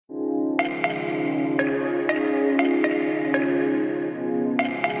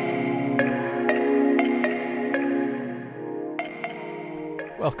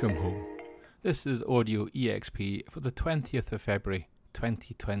Welcome home. This is Audio EXP for the 20th of February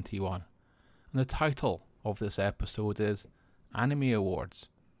 2021, and the title of this episode is Anime Awards,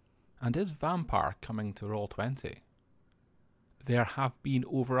 and is Vampire coming to Roll20? There have been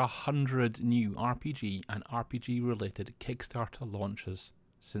over 100 new RPG and RPG related Kickstarter launches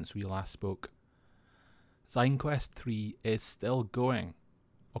since we last spoke. Zine Quest 3 is still going.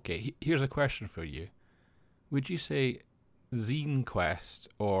 Okay, here's a question for you. Would you say Zine Quest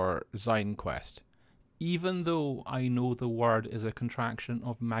or Zine Quest? Even though I know the word is a contraction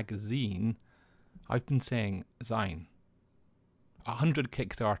of magazine, I've been saying Zine. 100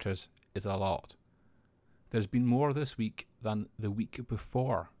 Kickstarters is a lot. There's been more this week than the week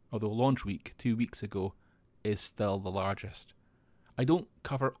before, although launch week 2 weeks ago is still the largest. I don't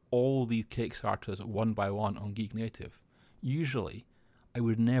cover all these Kickstarters one by one on Geek Native. Usually, I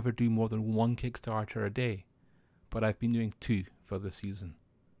would never do more than one Kickstarter a day, but I've been doing 2 for the season.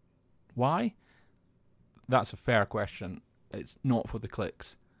 Why? That's a fair question. It's not for the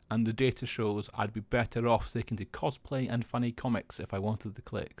clicks, and the data shows I'd be better off sticking to cosplay and funny comics if I wanted the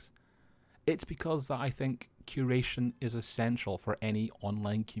clicks. It's because that I think curation is essential for any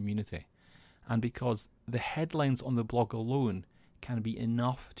online community, and because the headlines on the blog alone can be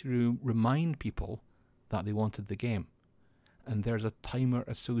enough to remind people that they wanted the game, and there's a timer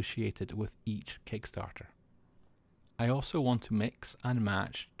associated with each Kickstarter. I also want to mix and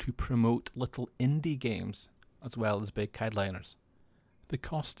match to promote little indie games as well as big headliners. The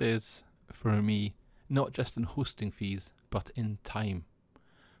cost is, for me, not just in hosting fees, but in time.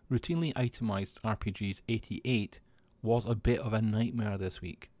 Routinely itemized RPGs 88 was a bit of a nightmare this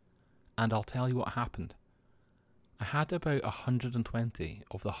week, and I'll tell you what happened. I had about 120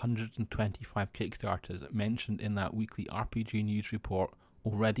 of the 125 Kickstarters mentioned in that weekly RPG news report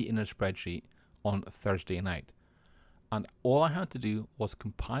already in a spreadsheet on Thursday night, and all I had to do was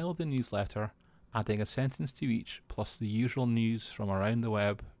compile the newsletter, adding a sentence to each, plus the usual news from around the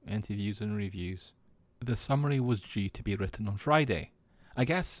web, interviews and reviews. The summary was due to be written on Friday. I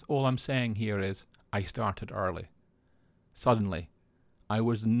guess all I'm saying here is I started early. Suddenly, I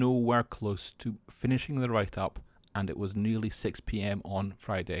was nowhere close to finishing the write-up, and it was nearly 6 p.m. on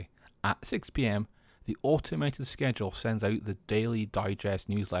Friday. At 6 p.m, the automated schedule sends out the daily digest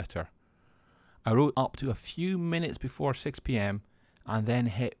newsletter. I wrote up to a few minutes before 6 p.m. and then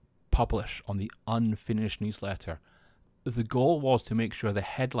hit publish on the unfinished newsletter. The goal was to make sure the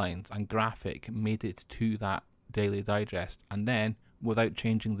headlines and graphic made it to that daily digest, and then, without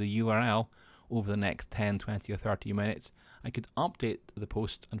changing the URL, over the next 10, 20 or 30 minutes, I could update the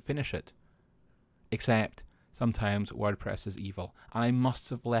post and finish it. Except, sometimes WordPress is evil, and I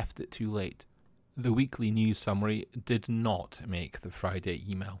must have left it too late. The weekly news summary did not make the Friday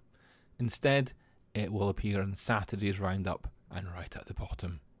email. Instead, it will appear in Saturday's roundup and right at the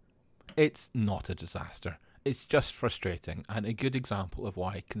bottom. It's not a disaster. It's just frustrating and a good example of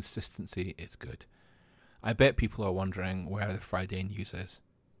why consistency is good. I bet people are wondering where the Friday news is.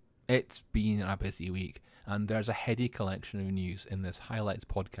 It's been a busy week, and there's a heady collection of news in this highlights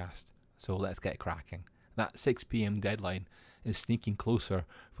podcast, so let's get cracking. That 6 p.m. deadline is sneaking closer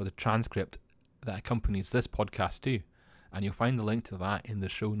for the transcript that accompanies this podcast too, and you'll find the link to that in the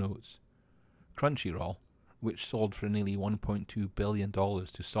show notes. Crunchyroll, which sold for nearly $1.2 billion to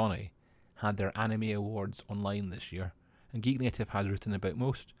Sony, had their anime awards online this year, and Geek Native has written about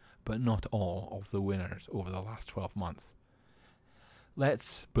most, but not all, of the winners over the last 12 months.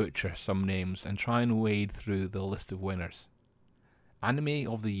 Let's butcher some names and try and wade through the list of winners. Anime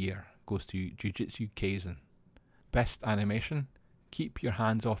of the Year goes to Jujutsu Kaisen. Best Animation, Keep Your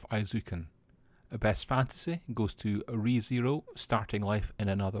Hands Off Aizuken. Best Fantasy goes to ReZero, Starting Life in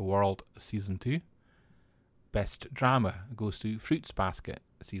Another World Season 2. Best Drama goes to Fruits Basket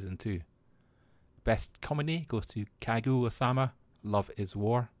Season 2. Best Comedy goes to Kaguya-sama, Love is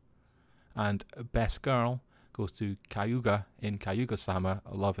War. And Best Girl goes to Kayuga in Kayuga-sama,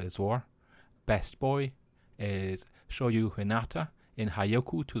 Love is War. Best Boy is Shoyu Hinata in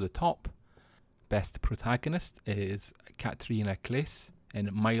Hayoku to the Top. Best Protagonist is Katrina Claes in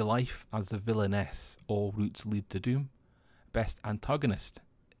My Life as a Villainess, All Routes Lead to Doom. Best Antagonist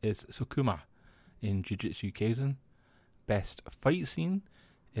is Sukuma in Jujutsu Kaisen. Best Fight Scene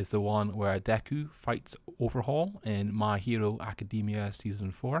is the one where Deku fights Overhaul in My Hero Academia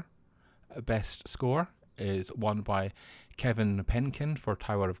Season 4. Best Score is won by Kevin Penkin for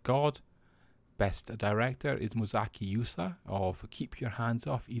Tower of God. Best Director is Muzaki Yusa of Keep Your Hands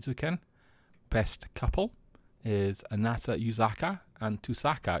Off Izuken. Best Couple is Anata Yuzaka and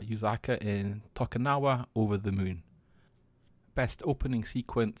Tusaka Yuzaka in Tokunawa Over the Moon. Best Opening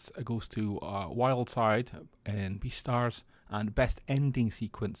Sequence goes to Wild Side in Beastars and best ending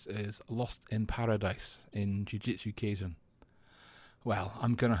sequence is Lost in Paradise in Jujutsu Kaisen. Well,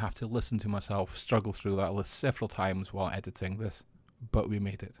 I'm going to have to listen to myself struggle through that list several times while editing this, but we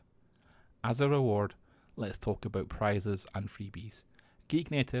made it. As a reward, let's talk about prizes and freebies. Geek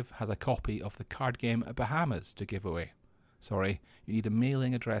Native has a copy of the card game Bahamas to give away. Sorry, you need a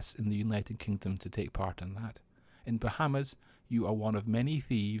mailing address in the United Kingdom to take part in that. In Bahamas, you are one of many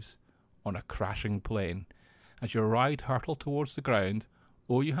thieves on a crashing plane. As your ride hurtles towards the ground,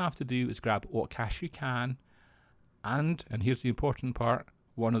 all you have to do is grab what cash you can and here's the important part,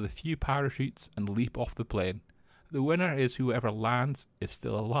 one of the few parachutes and leap off the plane. The winner is whoever lands, is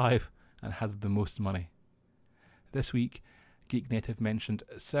still alive, and has the most money. This week, Geek Native mentioned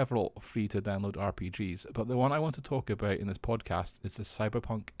several free-to-download RPGs, but the one I want to talk about in this podcast is the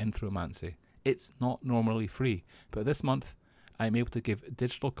Cyberpunk Enthromancy. It's not normally free, but this month I'm able to give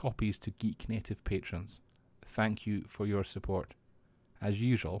digital copies to Geek Native patrons. Thank you for your support. As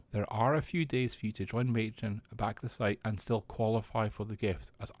usual, there are a few days for you to join Patreon, back the site, and still qualify for the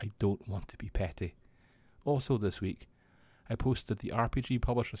gift, as I don't want to be petty. Also this week, I posted the RPG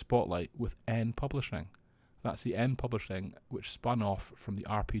Publisher Spotlight with N Publishing. That's the N Publishing which spun off from the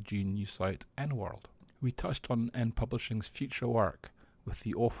RPG news site N-World. We touched on N Publishing's future work with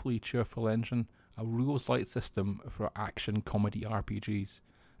the Awfully Cheerful Engine, a rules-light system for action comedy RPGs,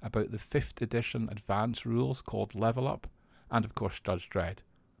 about the 5th edition advanced rules called Level Up, and of course Judge Dredd.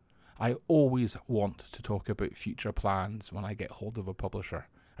 I always want to talk about future plans when I get hold of a publisher.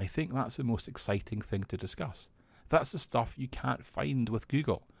 I think that's the most exciting thing to discuss. That's the stuff you can't find with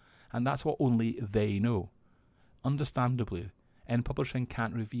Google, and that's what only they know. Understandably, N Publishing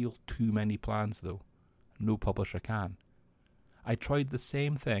can't reveal too many plans though. No publisher can. I tried the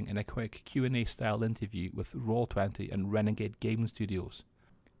same thing in a quick Q&A style interview with Roll20 and Renegade Game Studios.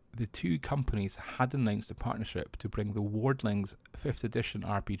 The two companies had announced a partnership to bring the Wardlings 5th edition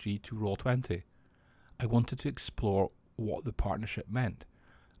RPG to Roll20. I wanted to explore what the partnership meant.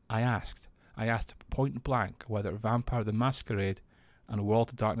 I asked point blank whether Vampire the Masquerade and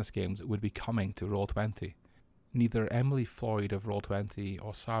World of Darkness games would be coming to Roll20. Neither Emily Floyd of Roll20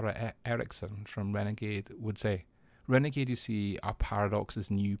 or Sarah Erickson from Renegade would say. Renegade, you see, are Paradox's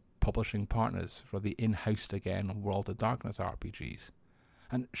new publishing partners for the in-house again World of Darkness RPGs.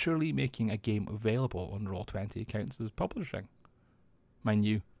 And surely making a game available on Roll20 counts as publishing. Mind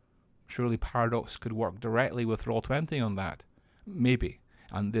you, surely Paradox could work directly with Roll20 on that. Maybe,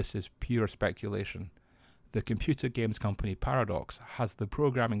 and this is pure speculation. The computer games company Paradox has the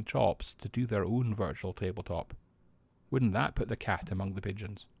programming chops to do their own virtual tabletop. Wouldn't that put the cat among the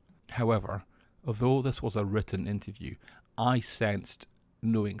pigeons? However, although this was a written interview, I sensed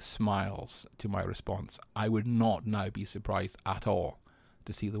knowing smiles to my response. I would not now be surprised at all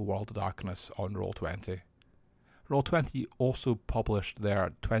to see the World of Darkness on Roll20. Roll20 also published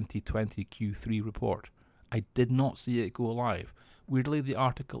their 2020 Q3 report. I did not see it go live. Weirdly, the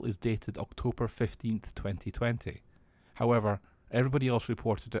article is dated October 15th, 2020. However, everybody else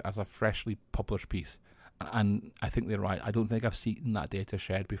reported it as a freshly published piece, and I think they're right. I don't think I've seen that data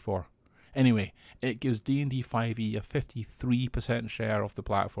shared before. Anyway, it gives D&D 5e a 53% share of the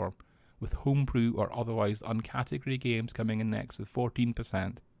platform, with homebrew or otherwise uncategory games coming in next with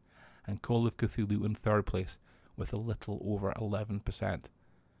 14%, and Call of Cthulhu in third place with a little over 11%.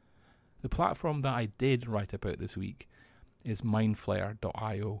 The platform that I did write about this week is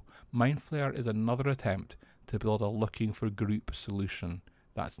Mindflayer.io. Mindflayer is another attempt to build a looking for group solution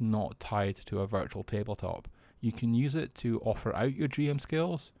that's not tied to a virtual tabletop. You can use it to offer out your GM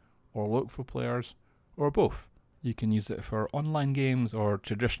skills, or look for players, or both. You can use it for online games or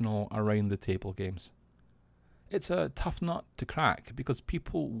traditional around-the-table games. It's a tough nut to crack because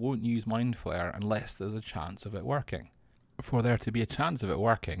people won't use Mindflayer unless there's a chance of it working. For there to be a chance of it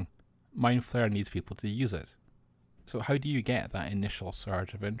working, Mindflayer needs people to use it. So how do you get that initial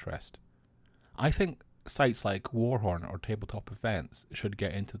surge of interest? I think sites like Warhorn or Tabletop Events should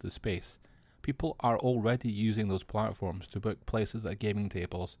get into the space. People are already using those platforms to book places at gaming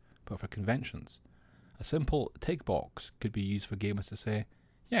tables, but for conventions. A simple tick box could be used for gamers to say,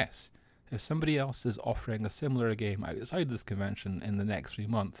 yes, if somebody else is offering a similar game outside this convention in the next 3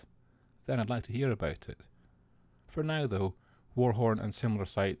 months, then I'd like to hear about it. For now though, Warhorn and similar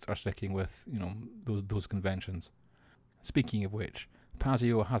sites are sticking with, those conventions. Speaking of which,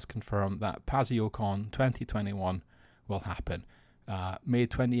 Pazio has confirmed that PazioCon 2021 will happen. May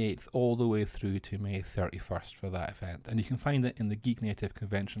 28th all the way through to May 31st for that event, and you can find it in the Geek Native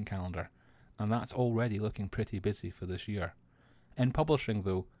convention calendar. And that's already looking pretty busy for this year. N Publishing,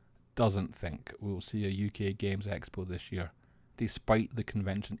 though, doesn't think we'll see a UK Games Expo this year, despite the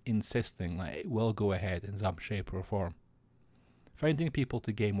convention insisting that it will go ahead in some shape or form. Finding people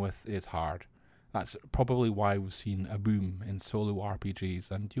to game with is hard. That's probably why we've seen a boom in solo RPGs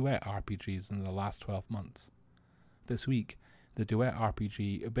and duet RPGs in the last 12 months. This week, the duet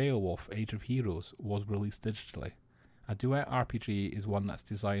RPG Beowulf Age of Heroes was released digitally. A duet RPG is one that's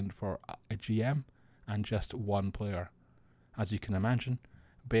designed for a GM and just one player. As you can imagine,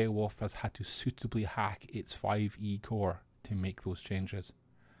 Beowulf has had to suitably hack its 5e core to make those changes.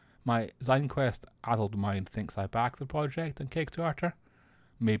 My Zine Quest addled mind thinks I backed the project on Kickstarter.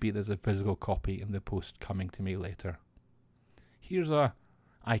 Maybe there's a physical copy in the post coming to me later. Here's a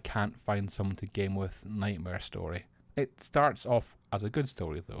I can't find someone to game with nightmare story. It starts off as a good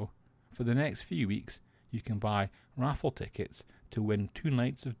story though. For the next few weeks, you can buy raffle tickets to win 2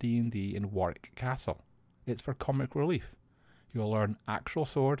 nights of D&D in Warwick Castle. It's for comic relief. You'll learn actual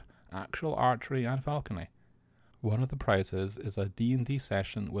sword, actual archery and falconry. One of the prizes is a D&D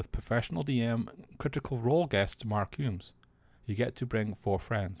session with professional DM Critical Role guest Mark Humes. You get to bring 4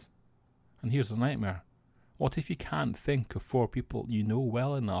 friends. And here's the nightmare. What if you can't think of 4 people you know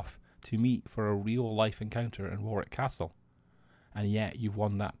well enough to meet for a real life encounter in Warwick Castle? And yet you've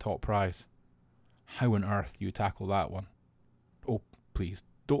won that top prize. How on earth do you tackle that one? Oh, please,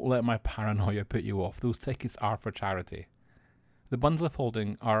 don't let my paranoia put you off. Those tickets are for charity. The Bundle of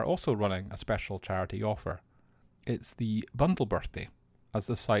Holding are also running a special charity offer. It's the bundle birthday, as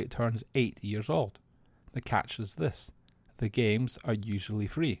the site turns 8 years old. The catch is this: the games are usually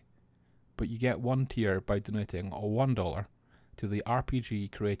free, but you get one tier by donating $1 to the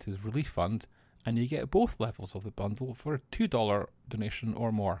RPG Creators Relief Fund, and you get both levels of the bundle for a $2 donation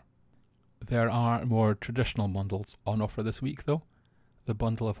or more. There are more traditional bundles on offer this week though. The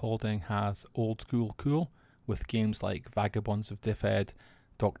Bundle of Holding has Old School Cool, with games like Vagabonds of Diffed,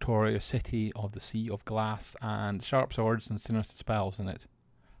 Doctoria City of the Sea of Glass, and Sharp Swords and Sinister Spells in it.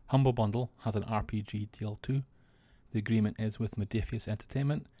 Humble Bundle has an RPG deal too. The agreement is with Modiphius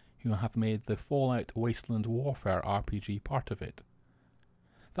Entertainment, who have made the Fallout Wasteland Warfare RPG part of it.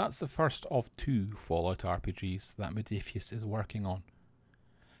 That's the first of 2 Fallout RPGs that Modiphius is working on.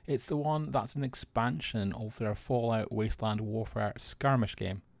 It's the one that's an expansion of their Fallout Wasteland Warfare skirmish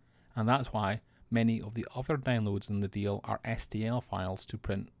game, and that's why many of the other downloads in the deal are STL files to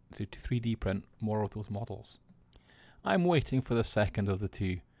 3D print more of those models. I'm waiting for the second of the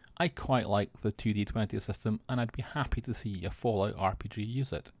 2. I quite like the 2D20 system, and I'd be happy to see a Fallout RPG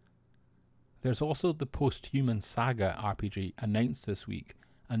use it. There's also the Post-Human Saga RPG announced this week,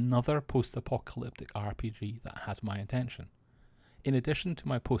 another post-apocalyptic RPG that has my attention. In addition to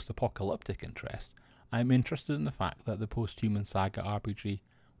my post-apocalyptic interest, I'm interested in the fact that the Post-Human Saga RPG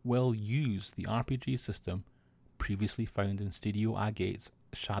will use the RPG system previously found in Studio Agate's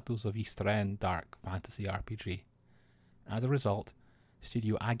Shadows of Easterend Dark Fantasy RPG. As a result,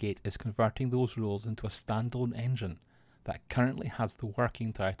 Studio Agate is converting those rules into a standalone engine that currently has the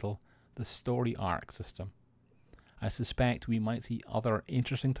working title the Story Arc system. I suspect we might see other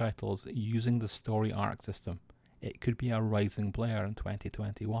interesting titles using the Story Arc system. It could be a rising player in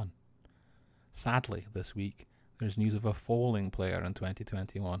 2021. Sadly, this week, there's news of a falling player in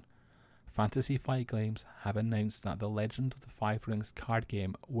 2021. Fantasy Flight Games have announced that the Legend of the Five Rings card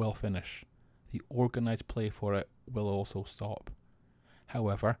game will finish. The organised play for it will also stop.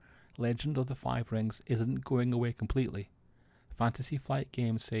 However, Legend of the Five Rings isn't going away completely. Fantasy Flight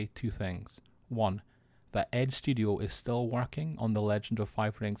Games say 2 things. 1, that Edge Studio is still working on the Legend of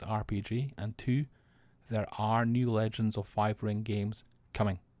Five Rings RPG, and 2, there are new Legends of Five Ring games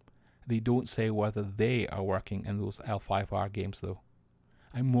coming. They don't say whether they are working in those L5R games though.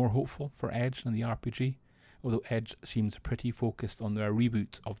 I'm more hopeful for Edge than the RPG, although Edge seems pretty focused on their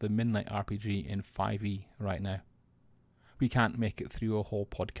reboot of the Midnight RPG in 5e right now. We can't make it through a whole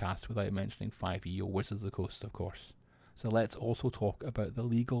podcast without mentioning 5e or Wizards of the Coast, of course. So let's also talk about the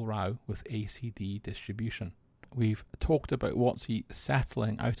legal row with ACD Distribution. We've talked about WotC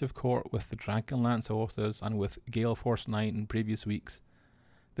settling out of court with the Dragonlance authors and with Gale Force 9 in previous weeks.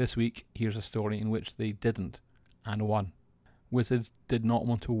 This week, here's a story in which they didn't, and won. Wizards did not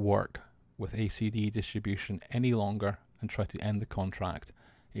want to work with ACD Distribution any longer and try to end the contract.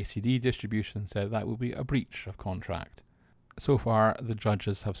 ACD Distribution said that would be a breach of contract. So far, the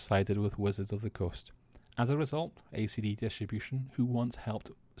judges have sided with Wizards of the Coast. As a result, ACD Distribution, who once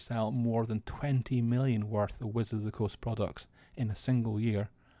helped sell more than 20 million worth of Wizards of the Coast products in a single year,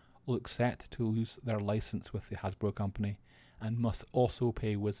 look set to lose their license with the Hasbro company and must also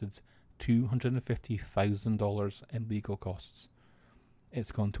pay Wizards $250,000 in legal costs.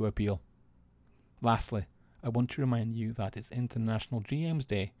 It's gone to appeal. Lastly, I want to remind you that it's International GM's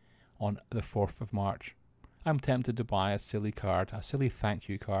Day on the 4th of March. I'm tempted to buy a silly card, a silly thank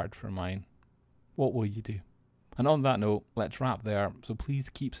you card for mine. What will you do? And on that note, let's wrap there. So please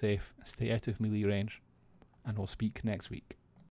keep safe, stay out of melee range, and we'll speak next week.